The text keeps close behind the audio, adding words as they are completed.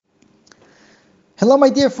Hello,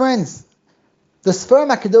 my dear friends. The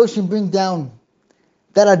Sfarim HaKadoshim bring down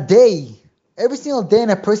that a day, every single day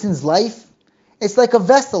in a person's life, it's like a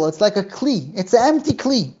vessel, it's like a kli, it's an empty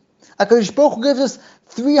kli. HaKadosh Baruch Hu gives us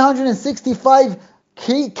 365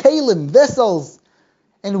 kalim, vessels,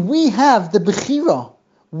 and we have the bechira,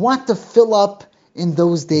 what to fill up in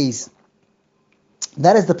those days.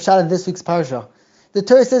 That is the pshat in this week's parsha. The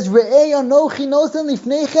Torah says, Re'ei anochi nosen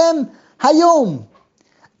lifnechem hayom.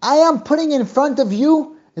 I am putting in front of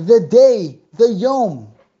you the day, the yom.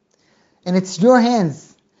 And it's your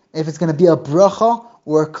hands if it's going to be a bracha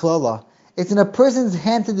or a klala. It's in a person's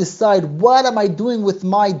hand to decide, what am I doing with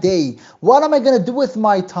my day? What am I going to do with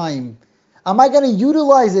my time? Am I going to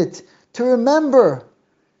utilize it to remember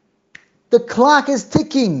the clock is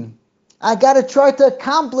ticking? I got to try to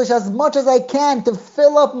accomplish as much as I can to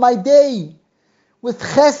fill up my day with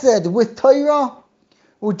chesed, with Torah.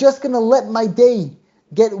 We're just going to let my day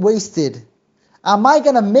get wasted. Am I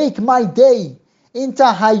going to make my day into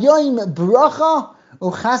hayoim bracha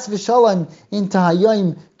or chas v'shalom into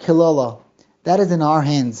hayoim kilala? That is in our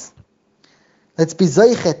hands. Let's be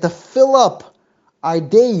zeichet to fill up our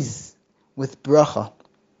days with bracha.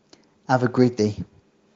 Have a great day.